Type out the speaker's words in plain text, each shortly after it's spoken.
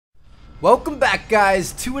Welcome back,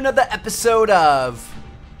 guys, to another episode of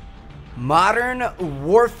Modern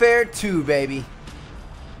Warfare 2, baby.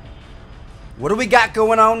 What do we got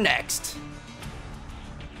going on next?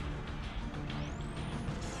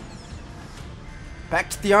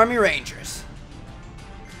 Back to the Army Rangers.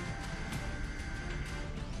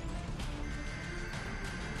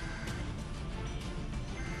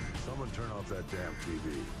 Someone turn off that damn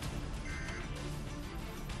TV.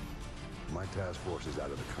 My task force is out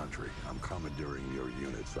of the country. I'm commandeering your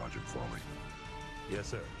unit, Sergeant Foley. Yes,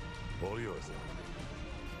 sir. All yours, sir.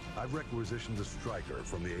 I've requisitioned a striker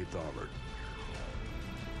from the 8th Armored.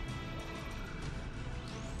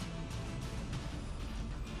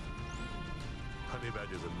 Honey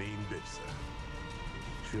Badger's a mean bitch, sir.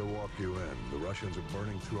 She'll walk you in. The Russians are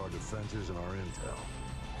burning through our defenses and our intel.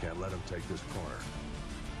 Can't let them take this corner.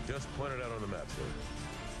 Just point it out on the map,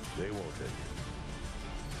 sir. They won't take it.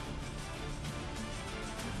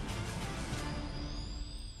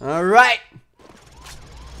 All right.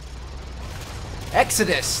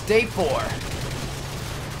 Exodus, day 4.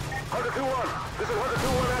 Hunter 2-1, this is Hunter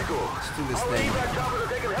 2-1 Echo. Let's do this Our thing. evac choppers are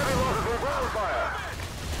taking heavy losses from ground fire.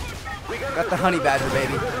 We Got the honey badger,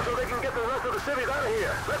 baby. So they can get the rest of the cities out of here.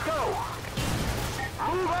 Let's go.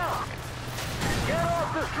 Move out. Get off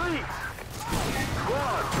the streets.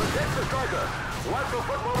 Squad, protect the striker. Watch for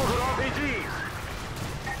foot mobiles with RPGs.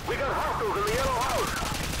 We got hostiles in the yellow house.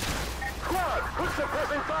 Squad, put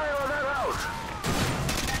suppressing fire on that house.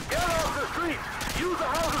 Get off the streets. Use the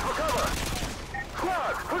houses for cover.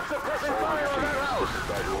 Squad, put suppressing fire on that house.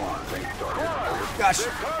 Squad, Gosh.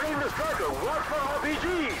 they're targeting the striker. Watch for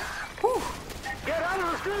RPGs. Whew. Get out of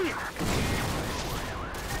the street.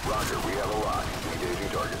 Roger, we have a lock. Engaging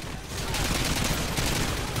target.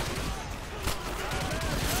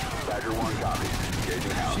 Badger 1 copies.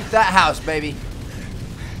 Engaging house. Shoot that house, baby.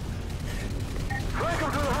 Flank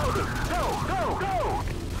them to the houses. Go, go, go.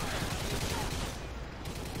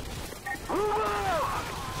 Move out.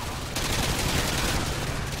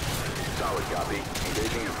 Solid copy.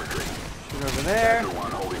 Engaging infantry. Shoot over there. Badger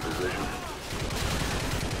 1 holding position.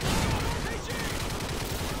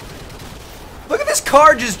 Look at this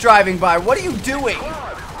car just driving by. What are you doing?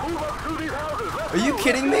 Squad, move up through these houses. Let's Are you go,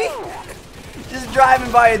 kidding let's me? go. Just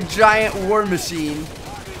driving by a giant war machine.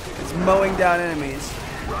 It's mowing down enemies.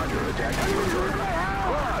 Roger, attack.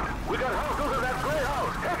 Squad, we got hostiles in that gray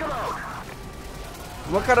house. Take them out.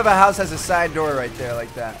 What kind of a house has a side door right there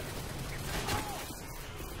like that?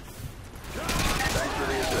 Thanks for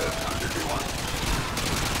the assist. Hunter 2-1.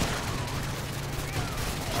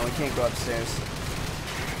 Oh, we can't go upstairs.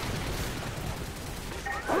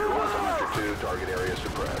 Hunter 1 to Hunter 2, target area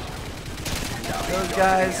suppressed. Copy. Those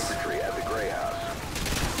guys. Infantry at the gray house.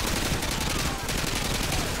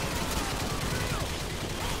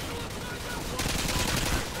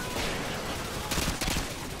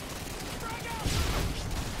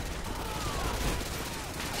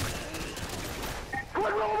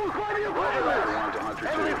 Foot mobiles by the apartment! Hunter 1 to Hunter 2,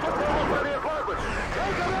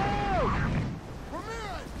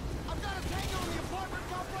 Ramirez, I've got a tango in the apartment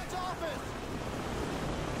complex office!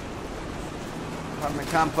 Apartment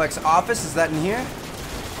complex office. Is that in here?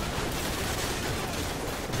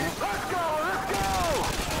 Let's go! Let's go!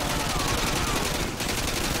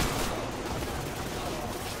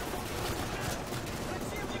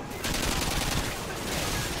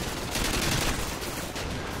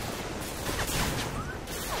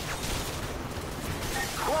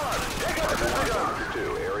 Squad, take out the gun! Hunter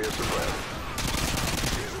 2, area suppressed.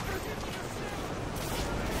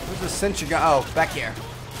 Where's the sentry gun? Oh, back here.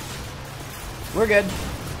 We're good.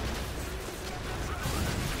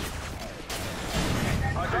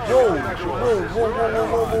 Whoa, whoa, whoa, whoa,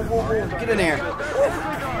 whoa, whoa, whoa, whoa. Get in here.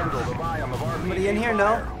 Somebody in here?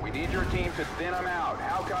 No? We need your team to thin them out.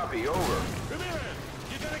 How copy? Over. Ramirez,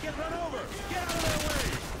 you gotta get run over. Get out of their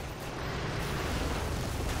way.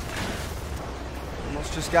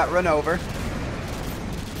 Almost just got run over.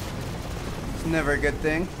 It's never a good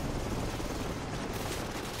thing.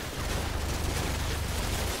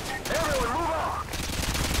 Everyone, move up!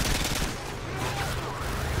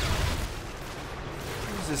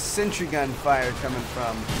 Where's the sentry gun fire coming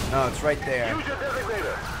from? Oh, it's right there. Use your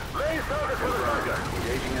designator. Lay target for the striker.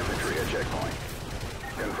 Engaging infantry at checkpoint.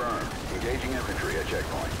 Confirmed. Engaging infantry at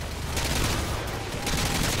checkpoint.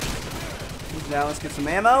 Now let's get some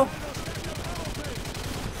ammo.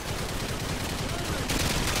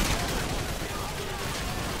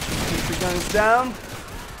 Sentry gun's down.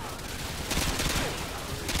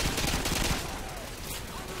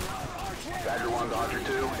 Badger 1 to Hunter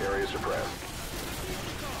 2, area suppressed.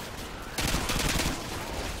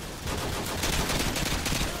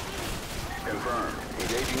 Confirmed.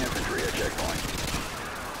 Engaging infantry at checkpoint.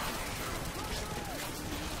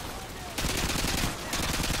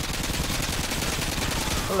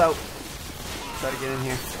 Hello. Try to get in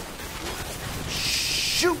here.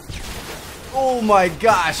 Shoot! Oh my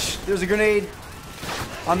gosh! There's a grenade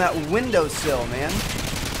on that windowsill, man.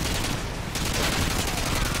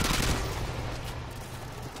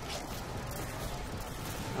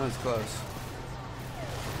 That was close.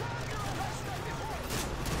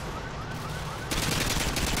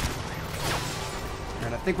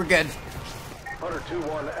 And I think we're good. Hunter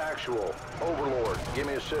 2-1 actual. Overlord, give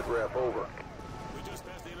me a sit rep, over. We just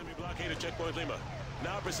passed the enemy blockade at checkpoint Lima.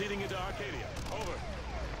 Now proceeding into Arcadia. Over.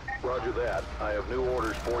 Roger that. I have new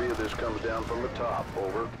orders for you. This comes down from the top,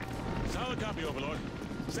 over. Solid copy, Overlord.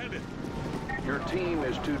 Send it. Your team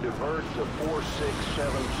is to divert to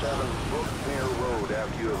 4677 Brookmere Road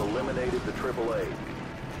after you have eliminated the AAA.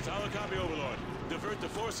 Solid copy, Overlord. Divert to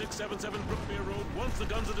 4677 Brookmere Road once the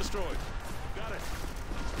guns are destroyed. Got it.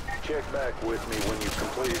 Check back with me when you've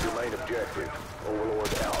completed your main objective.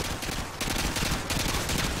 Overlord out.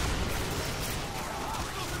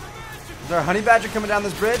 Is there a honey badger coming down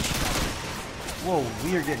this bridge? Whoa,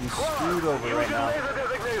 we are getting screwed over right now. Laser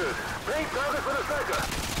designated. Main target for the sector.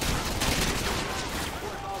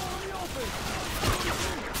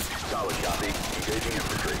 Solid copy. Engaging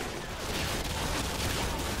infantry.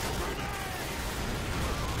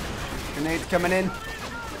 Grenades coming in.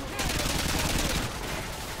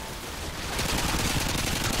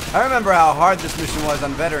 I remember how hard this mission was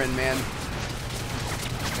on Veteran, man.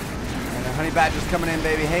 And the honey badger's coming in,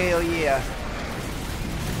 baby. Hell yeah.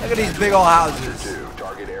 Look at these big old houses. 2,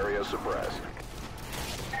 target area suppressed.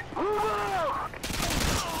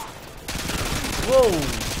 Whoa.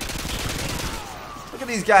 Look at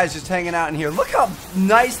these guys just hanging out in here. Look how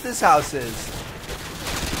nice this house is.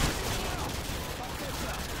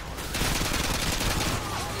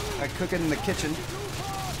 I cook it in the kitchen.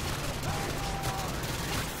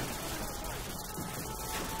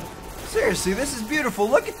 Seriously, this is beautiful.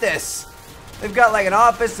 Look at this. They've got like an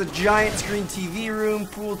office, a giant screen TV room,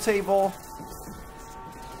 pool table.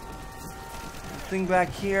 Thing back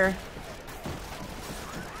here.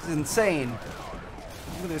 This is insane.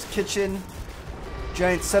 Look at this kitchen.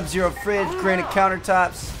 Giant Sub-Zero fridge, granite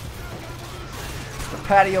countertops. The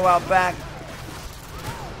patio out back.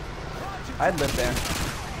 I'd live there.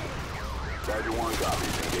 Badger 1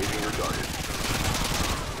 copies. Engaging your target.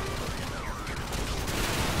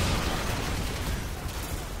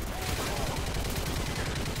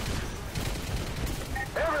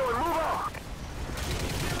 Everyone move up!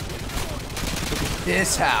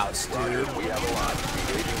 This house, dude. We have a lot.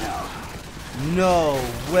 Engaging house. No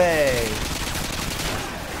way.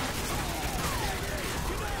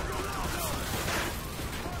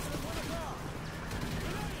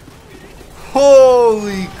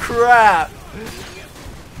 Holy crap.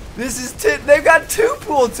 This is they've got 2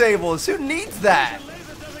 pool tables. Who needs that?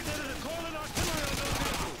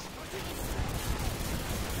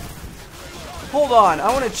 Hold on.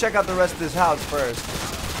 I want to check out the rest of this house first.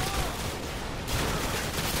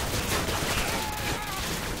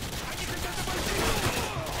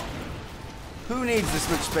 Who needs this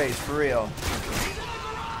much space, for real?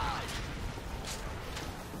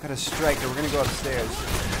 Got a striker. We're gonna go upstairs.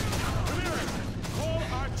 Call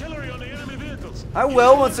artillery on the enemy vehicles. I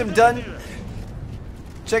will once I'm done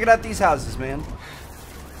checking out these houses, man.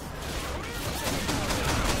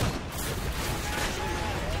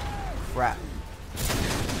 Crap.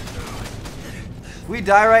 If we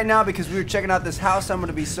die right now because we were checking out this house, I'm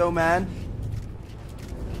gonna be so mad.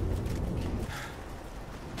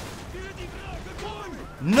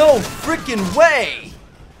 No freaking way!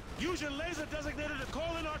 Use your laser designated to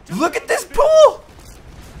call in artillery. Look at this pool!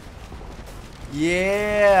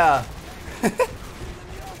 Yeah!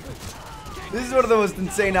 This is one of the most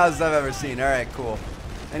insane houses I've ever seen. Alright, cool.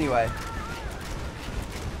 Anyway.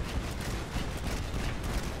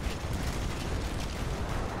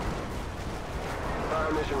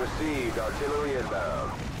 Fire mission received. Artillery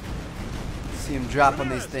inbound. See him drop on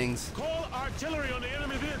these things. Call artillery on the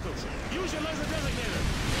enemy vehicles. Use your laser designator.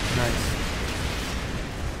 Nice.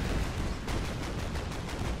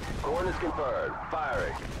 Coordinates confirmed.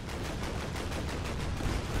 Firing.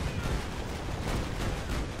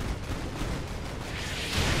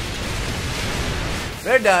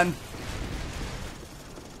 They're done.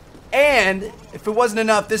 And if it wasn't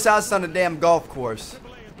enough, this house is on a damn golf course.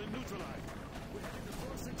 AAA has been neutralized. We're headed to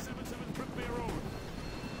 4677 Brookmere Road.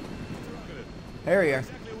 Harrier.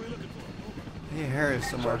 Exactly what we're looking for. Yeah, Harrier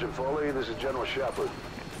somewhere. Sergeant Foley, this is General Shepard.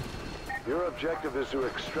 Your objective is to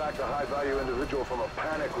extract a high-value individual from a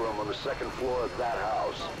panic room on the 2nd floor of that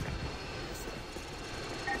house.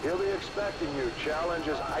 He'll be expecting you. Challenge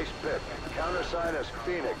is Ice Pick. Countersign is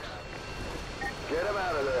Phoenix. Get him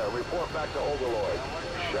out of there. Report back to Overlord.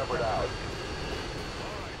 Shepard out.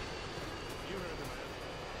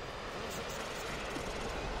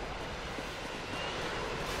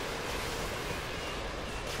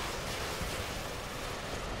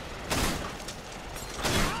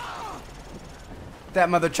 That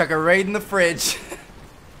mother chucker right in the fridge.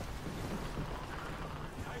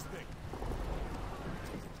 Ice pick.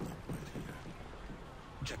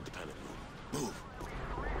 Check the panic room. Move.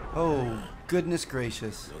 Oh, goodness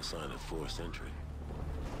gracious. No sign of forced entry.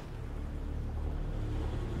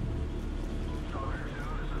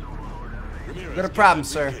 Ramirez, Got a get problem, that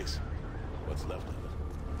sir. briefcase. What's left of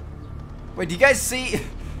it? Wait, do you guys see?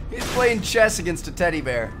 He's playing chess against a teddy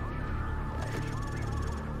bear.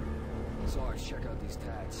 Sarge, check out these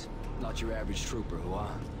tats. Not your average trooper, huh?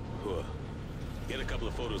 Huh. Get a couple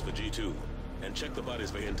of photos for G2 and check the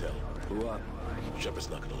bodies for intel. Who? Shepard's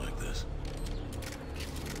not gonna like this.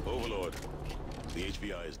 Overlord, the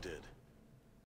HVI is dead.